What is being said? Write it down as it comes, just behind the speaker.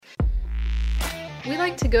We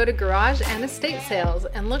like to go to garage and estate sales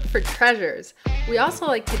and look for treasures. We also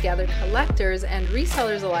like to gather collectors and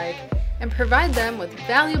resellers alike and provide them with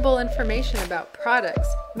valuable information about products,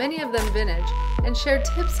 many of them vintage, and share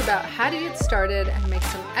tips about how to get started and make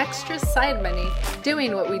some extra side money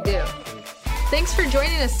doing what we do. Thanks for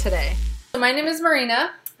joining us today. My name is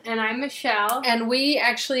Marina. And I'm Michelle. And we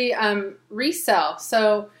actually resell.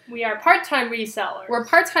 So we are part-time resellers. We're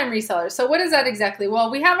part-time resellers. So what is that exactly? Well,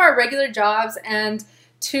 we have our regular jobs, and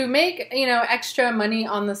to make extra money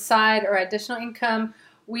on the side or additional income,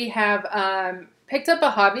 we have picked up a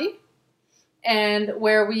hobby, and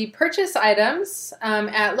where we purchase items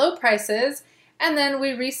at low prices, and then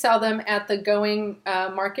we resell them at the going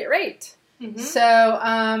market rate. Mm-hmm. So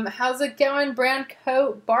how's it going, Brand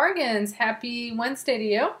Coat Bargains? Happy Wednesday to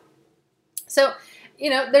you. So,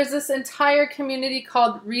 there's this entire community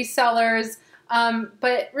called resellers,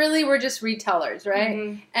 but really we're just retailers, right?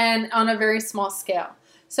 Mm-hmm. And on a very small scale.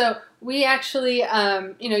 So we actually,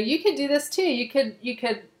 you could do this too. You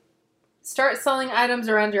could start selling items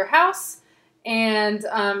around your house, and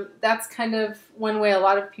that's kind of one way a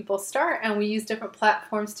lot of people start, and we use different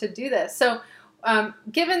platforms to do this. So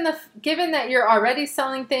given that you're already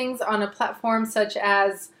selling things on a platform such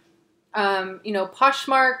as,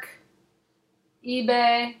 Poshmark,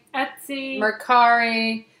 eBay, Etsy,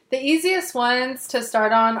 Mercari, the easiest ones to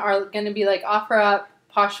start on are going to be like OfferUp,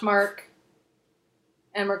 Poshmark,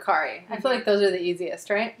 and Mercari. Mm-hmm. I feel like those are the easiest,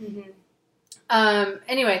 right? Mm-hmm.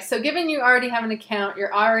 Anyway, so given you already have an account,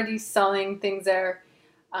 you're already selling things there,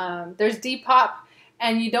 there's Depop,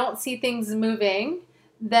 and you don't see things moving,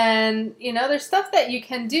 then, there's stuff that you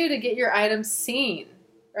can do to get your items seen,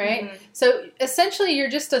 right? Mm-hmm. So essentially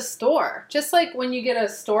you're just a store. Just like when you get a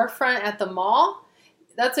storefront at the mall,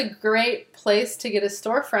 that's a great place to get a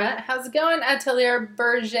storefront. How's it going, Atelier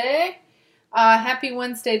Berger? Happy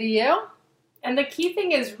Wednesday to you. And the key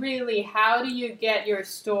thing is really, how do you get your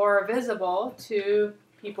store visible to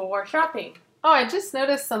people who are shopping? Oh, I just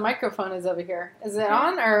noticed the microphone is over here. Is it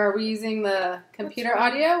on, or are we using the computer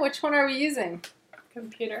audio? Which one are we using?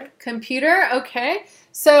 Computer, okay.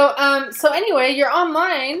 So anyway, you're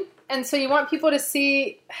online, and so you want people to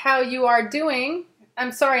see how you are doing.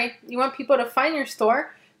 You want people to find your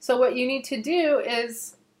store. So what you need to do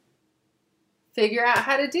is figure out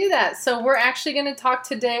how to do that. So we're actually going to talk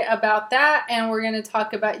today about that, and we're going to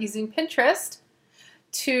talk about using Pinterest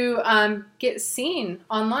to get seen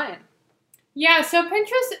online. Yeah, so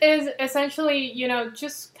Pinterest is essentially,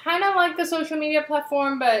 just kind of like the social media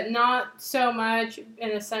platform, but not so much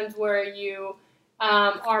in a sense where you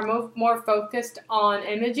are more focused on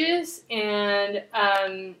images. And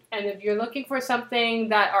if you're looking for something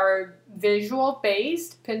that are visual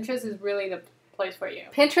based, Pinterest is really the place for you.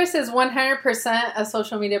 Pinterest is 100% a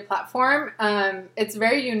social media platform. It's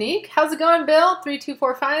very unique. How's it going, Bill?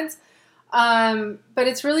 324 finds. But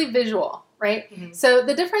it's really visual. Right? Mm-hmm. So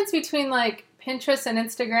the difference between like Pinterest and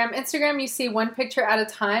Instagram, you see one picture at a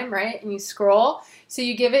time, right? And you scroll. So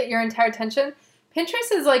you give it your entire attention.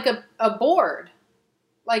 Pinterest is like a board.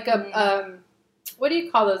 Like a, what do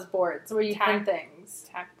you call those boards where you pin things?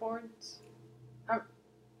 Tack boards? I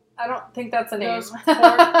don't think that's a name. Those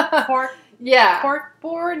cork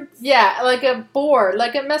boards? Yeah, like a board,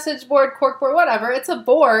 like a message board, cork board, whatever. It's a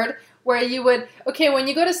board where you would, when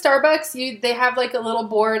you go to Starbucks, they have like a little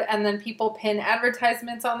board, and then people pin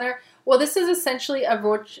advertisements on there. Well, this is essentially a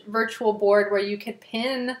virtual board where you could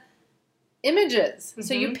pin images. Mm-hmm.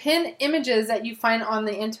 So you pin images that you find on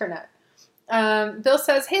the internet. Bill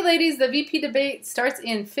says, hey ladies, the VP debate starts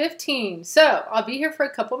in 15. So I'll be here for a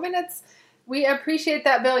couple minutes. We appreciate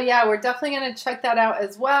that, Bill. Yeah, we're definitely going to check that out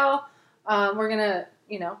as well. We're going to,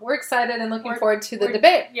 we're excited and looking forward to the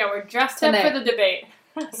debate. Yeah, we're dressed up for the debate.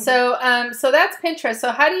 So that's Pinterest.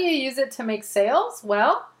 So how do you use it to make sales?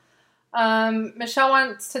 Well, Michelle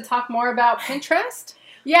wants to talk more about Pinterest.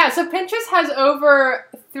 Yeah, so Pinterest has over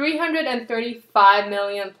 335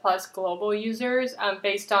 million plus global users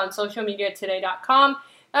based on socialmediatoday.com.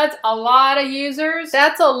 That's a lot of users.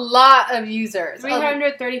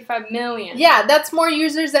 335 million. Yeah, that's more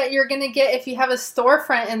users that you're going to get if you have a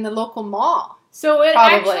storefront in the local mall. So it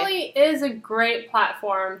actually is a great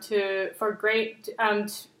platform it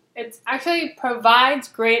actually provides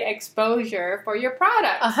great exposure for your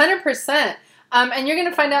product. 100%. And you're going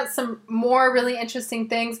to find out some more really interesting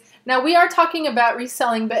things. Now, we are talking about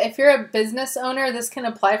reselling, but if you're a business owner, this can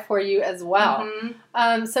apply for you as well.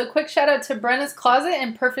 Mm-hmm. So quick shout out to Brenna's Closet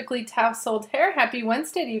and Perfectly Tousled Hair. Happy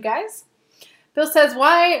Wednesday to you guys. Bill says,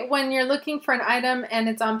 why, when you're looking for an item and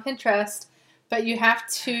it's on Pinterest, but you have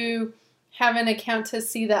to have an account to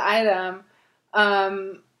see the item?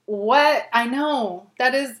 What? I know.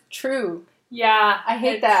 That is true. Yeah. I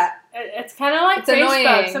hate that. It's kind of like It's Facebook.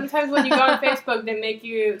 annoying. Sometimes when you go on Facebook, they make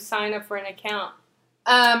you sign up for an account.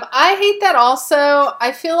 I hate that also.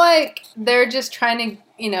 I feel like they're just trying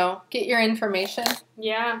to, get your information,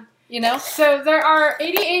 Yeah. So there are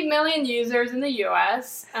 88 million users in the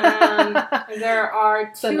U.S. There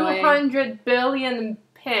are 200 billion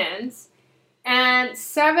pins, and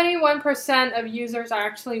 71% of users are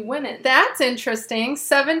actually women. That's interesting.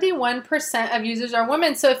 71% of users are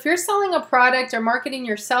women. So if you're selling a product or marketing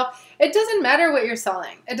yourself, it doesn't matter what you're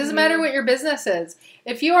selling. It doesn't matter what your business is.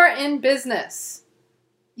 If you are in business,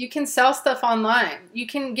 you can sell stuff online. You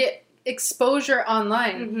can get exposure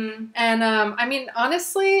online. And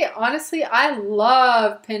honestly, I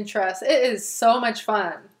love Pinterest. It is so much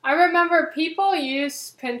fun. I remember people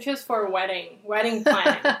use Pinterest for wedding planning.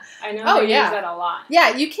 I know they use that a lot.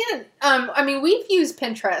 Yeah, you can. We've used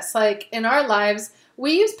Pinterest like in our lives.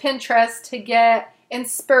 We use Pinterest to get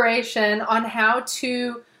inspiration on how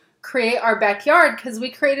to create our backyard, because we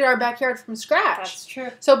created our backyard from scratch. That's true.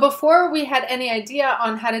 So before we had any idea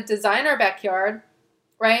on how to design our backyard,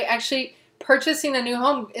 right? Actually, purchasing a new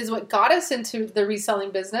home is what got us into the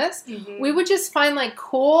reselling business. We would just find like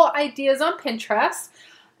cool ideas on Pinterest.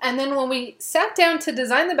 And then when we sat down to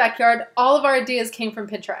design the backyard, all of our ideas came from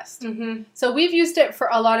Pinterest. So we've used it for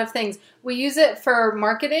a lot of things. We use it for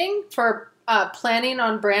marketing, for planning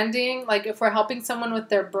on branding. Like if we're helping someone with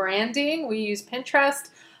their branding, we use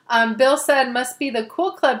Pinterest. Bill said, must be the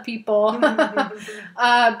cool club people.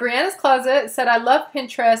 Brianna's Closet said, I love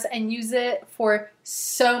Pinterest and use it for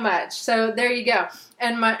so much. So there you go.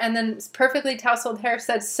 And then Perfectly Tousled Hair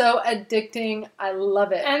said, so addicting. I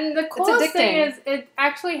love it. And the coolest thing is it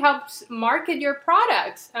actually helps market your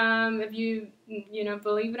products, if you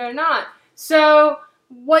believe it or not. So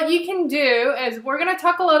what you can do is we're going to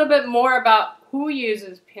talk a little bit more about who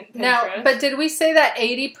uses Pinterest. Now, but did we say that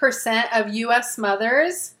 80% of U.S.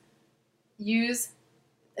 mothers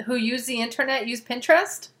who use the internet use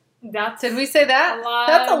Pinterest? Did we say that?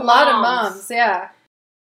 That's a lot of moms, yeah.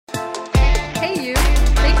 Hey you,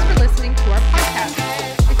 thanks for listening to our podcast.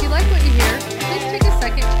 If you like what you hear, please take a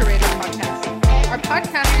second to rate our podcast. Our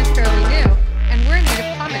podcast is fairly new, and we're in need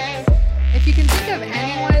of comments. If you can think of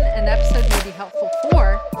anyone an episode may be helpful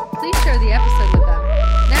for, please share the episode with them.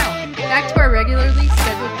 Now, back to our regularly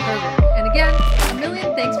scheduled program. And again, a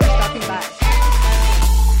million thanks for stopping by.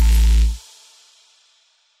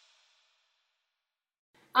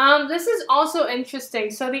 This is also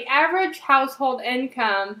interesting. So the average household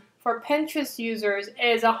income for Pinterest users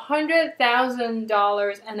is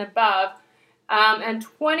 $100,000 and above, and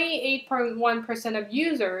 28.1% of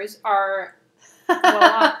users are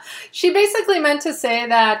well She basically meant to say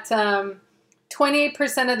that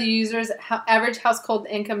 28% of the users' average household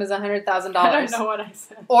income is $100,000. I don't know what I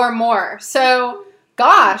said. Or more. So,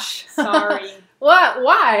 gosh. Sorry. What?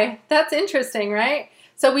 Why? That's interesting, right?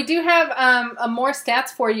 So we do have more stats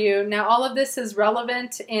for you. Now, all of this is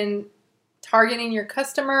relevant in targeting your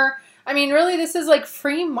customer. I mean, really, this is like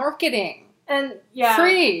free marketing. And yeah.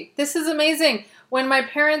 Free. This is amazing. When my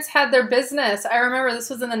parents had their business, I remember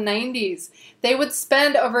this was in the 90s, they would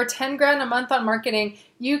spend over $10,000 a month on marketing.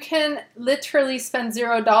 You can literally spend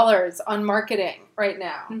 $0 on marketing right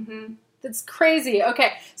now. That's crazy.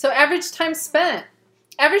 Okay, so average time spent.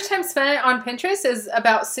 Average time spent on Pinterest is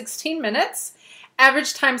about 16 minutes.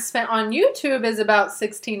 Average time spent on YouTube is about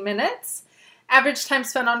 16 minutes. Average time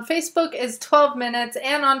spent on Facebook is 12 minutes,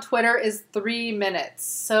 and on Twitter is 3 minutes.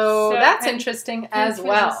 So that's interesting as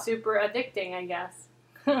well. Pinterest is super addicting, I guess.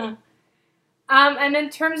 And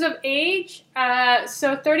in terms of age,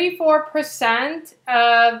 so 34%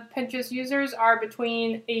 of Pinterest users are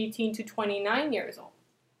between 18 to 29 years old.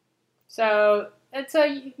 So it's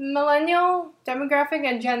a millennial demographic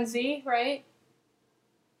and Gen Z, right?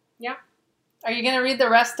 Yeah. Are you going to read the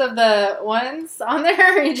rest of the ones on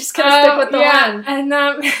there, or are you just going to stick with the one? And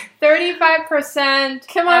 35%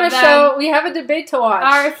 Come on, Michelle. We have a debate to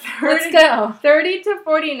watch. Let's go. 30 to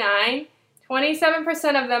 49.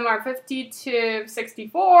 27% of them are 50 to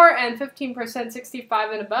 64, and 15%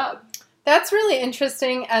 65 and above. That's really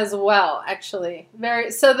interesting as well, actually.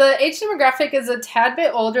 So the age demographic is a tad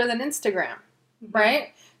bit older than Instagram,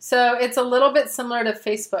 right? So it's a little bit similar to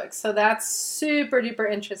Facebook. So that's super duper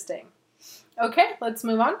interesting. Okay, let's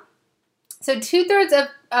move on. So 2/3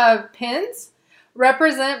 of pins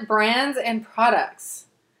represent brands and products.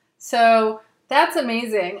 So that's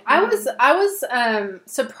amazing. I was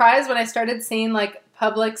surprised when I started seeing like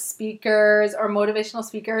public speakers or motivational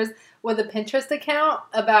speakers with a Pinterest account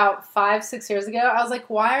about 5-6 years ago. I was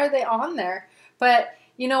like, why are they on there? But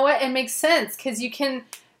you know what? It makes sense because you can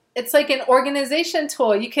it's like an organization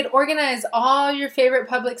tool. You could organize all your favorite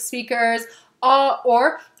public speakers,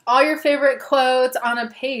 or all your favorite quotes on a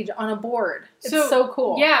page, on a board. It's so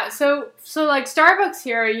cool. Yeah, so like Starbucks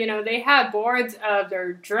here, you know, they have boards of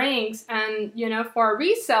their drinks, and, you know, for a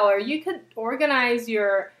reseller, you could organize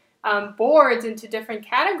your boards into different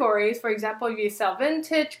categories. For example, if you sell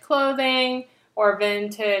vintage clothing or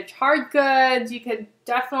vintage hard goods, you could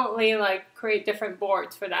definitely like create different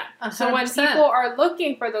boards for that. 100%. So when people are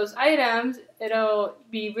looking for those items, it'll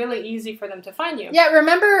be really easy for them to find you. Yeah,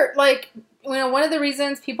 remember, like, you know, one of the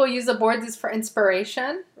reasons people use the boards is for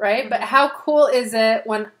inspiration, right? Mm-hmm. But how cool is it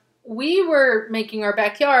when we were making our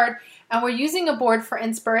backyard and we're using a board for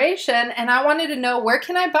inspiration, and I wanted to know, where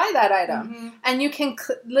can I buy that item? Mm-hmm. And you can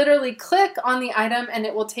literally click on the item and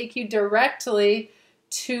it will take you directly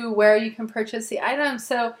to where you can purchase the item.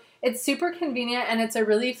 So it's super convenient and it's a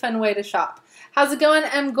really fun way to shop. How's it going,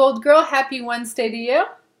 M Gold Girl? Happy Wednesday to you.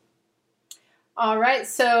 All right,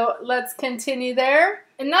 so let's continue there.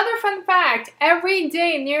 Another fun fact, every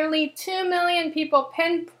day nearly 2 million people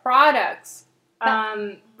pin products.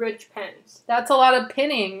 Rich pins. That's a lot of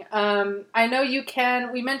pinning. I know you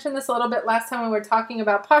can, we mentioned this a little bit last time when we were talking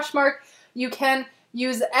about Poshmark. You can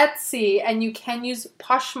use Etsy and you can use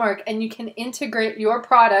Poshmark, and you can integrate your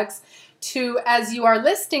products to, as you are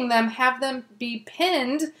listing them, have them be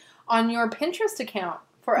pinned on your Pinterest account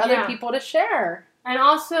for other people to share. And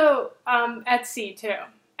also Etsy too.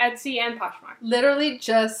 Etsy and Poshmark. Literally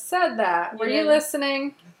just said that. Were you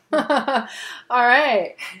listening? All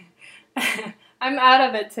right. I'm out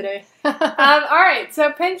of it today. All right,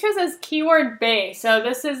 so Pinterest is keyword based. So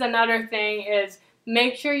this is another thing, is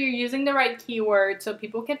make sure you're using the right keyword so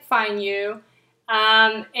people can find you.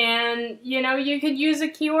 And, you know, you could use the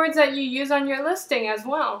keywords that you use on your listing as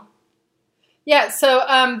well. Yeah, so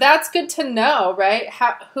that's good to know, right?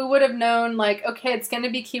 Who would have known, like, okay, it's going to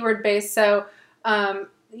be keyword based. So,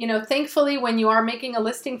 you know, thankfully, when you are making a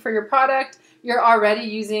listing for your product, you're already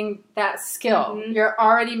using that skill. Mm-hmm. You're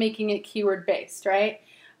already making it keyword based, right?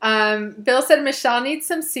 Bill said Michelle needs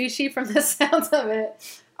some sushi from the sounds of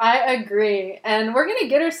it. I agree. And we're going to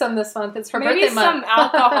get her some this month. It's her birthday month. Maybe some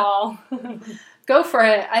alcohol. Go for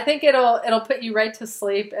it. I think it'll put you right to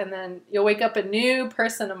sleep, and then you'll wake up a new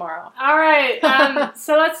person tomorrow. All right.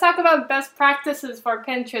 So let's talk about best practices for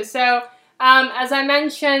Pinterest. So as I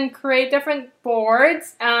mentioned, create different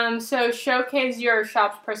boards. So showcase your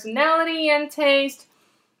shop's personality and taste.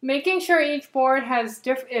 Making sure each board has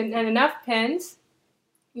enough pins.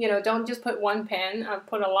 You know, don't just put one pin.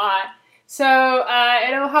 Put a lot. So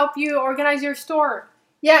it'll help you organize your store.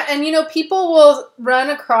 Yeah, and you know, people will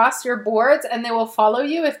run across your boards and they will follow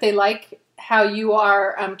you if they like how you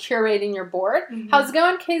are curating your board. Mm-hmm. How's it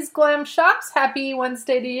going, Kay's Glam Shops? Happy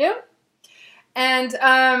Wednesday to you. And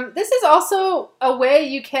this is also a way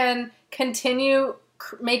you can continue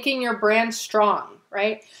making your brand strong,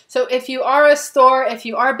 right? So if you are a store, if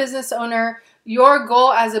you are a business owner, your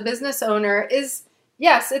goal as a business owner is,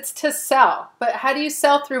 yes, it's to sell. But how do you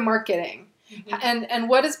sell? Through marketing. Mm-hmm. And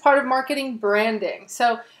what is part of marketing? Branding.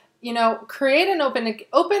 So, you know, create an open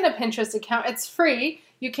a Pinterest account. It's free.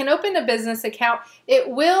 You can open a business account. It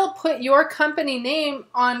will put your company name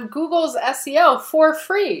on Google's SEO for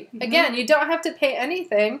free. Mm-hmm. Again, you don't have to pay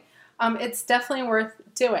anything. It's definitely worth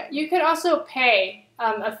doing. You could also pay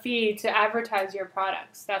a fee to advertise your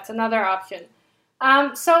products. That's another option.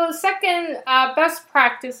 So the second best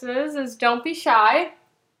practices is don't be shy.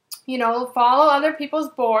 You know, follow other people's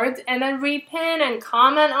boards and then repin and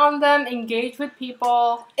comment on them, engage with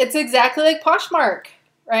people. It's exactly like Poshmark,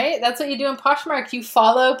 right? That's what you do in Poshmark. You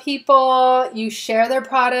follow people, you share their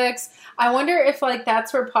products. I wonder if like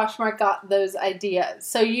that's where Poshmark got those ideas.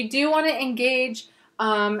 So you do want to engage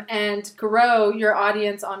and grow your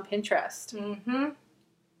audience on Pinterest. Mm-hmm.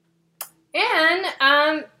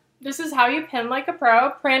 And this is how you pin like a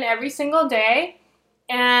pro. Print every single day.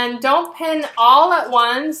 And don't pin all at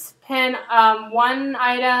once. Pin one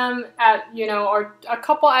item at, you know, or a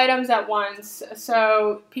couple items at once,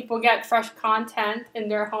 so people get fresh content in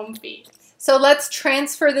their home feed. So let's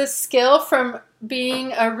transfer this skill from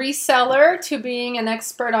being a reseller to being an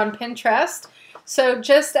expert on Pinterest. So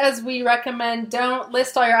just as we recommend, don't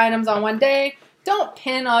list all your items on one day. Don't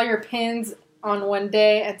pin all your pins on one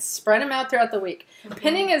day and spread them out throughout the week. Mm-hmm.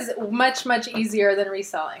 Pinning is much, much easier than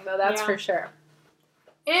reselling, though, that's for sure.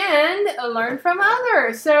 And learn from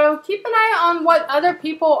others. So keep an eye on what other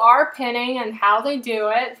people are pinning and how they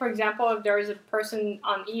do it. For example, if there's a person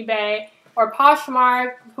on eBay or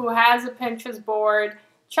Poshmark who has a Pinterest board,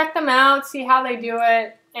 check them out, see how they do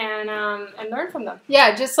it, and learn from them.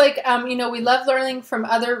 Yeah, just like, you know, we love learning from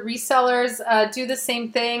other resellers. Do the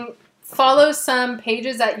same thing. follow some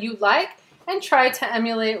pages that you like, and try to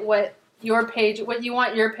emulate what you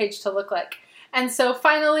want your page to look like. And so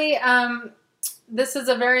finally, this is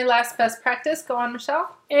a very last best practice. Go on,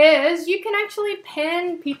 Michelle. Is you can actually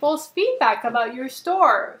pin people's feedback about your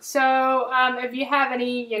store. So if you have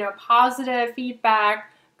any, positive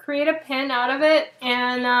feedback, create a pin out of it,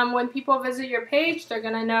 and when people visit your page, they're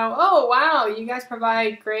gonna know, oh wow, you guys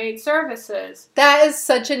provide great services. That is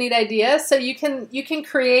such a neat idea. So you can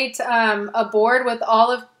create a board with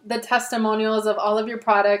all of the testimonials of all of your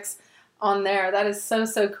products on there. That is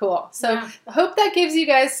so cool. So I hope that gives you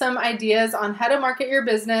guys some ideas on how to market your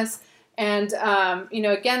business. And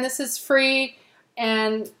again, this is free,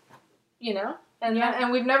 and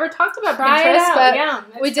and we've never talked about Pinterest,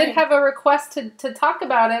 but we did have a request to talk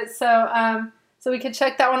about it, so we could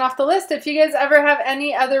check that one off the list. If you guys ever have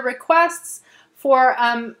any other requests for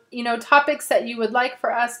topics that you would like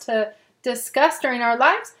for us to discuss during our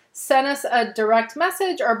lives, send us a direct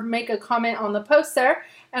message or make a comment on the post there.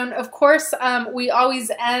 And of course, we always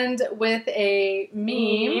end with a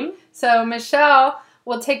meme. So Michelle,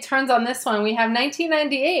 we'll take turns on this one. We have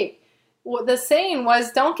 1998. The saying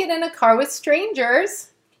was, don't get in a car with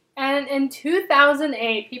strangers. And in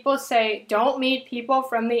 2008, people say, don't meet people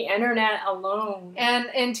from the internet alone.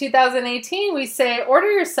 And in 2018, we say,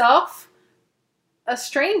 order yourself a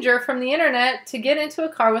stranger from the internet to get into a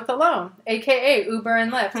car with alone, aka Uber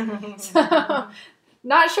and Lyft. So,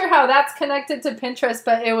 not sure how that's connected to Pinterest,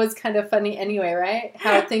 but it was kind of funny anyway, right?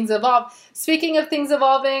 How things evolve. Speaking of things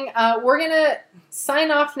evolving, we're going to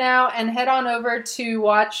sign off now and head on over to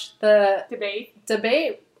watch the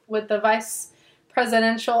debate with the vice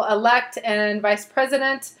presidential-elect and vice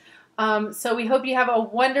president. So we hope you have a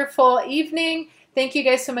wonderful evening. Thank you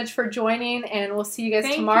guys so much for joining, and we'll see you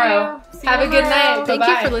guys tomorrow. Have a good night. Thank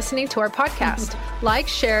you for listening to our podcast. Like,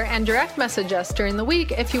 share, and direct message us during the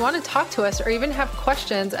week if you want to talk to us or even have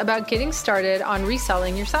questions about getting started on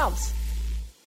reselling yourselves.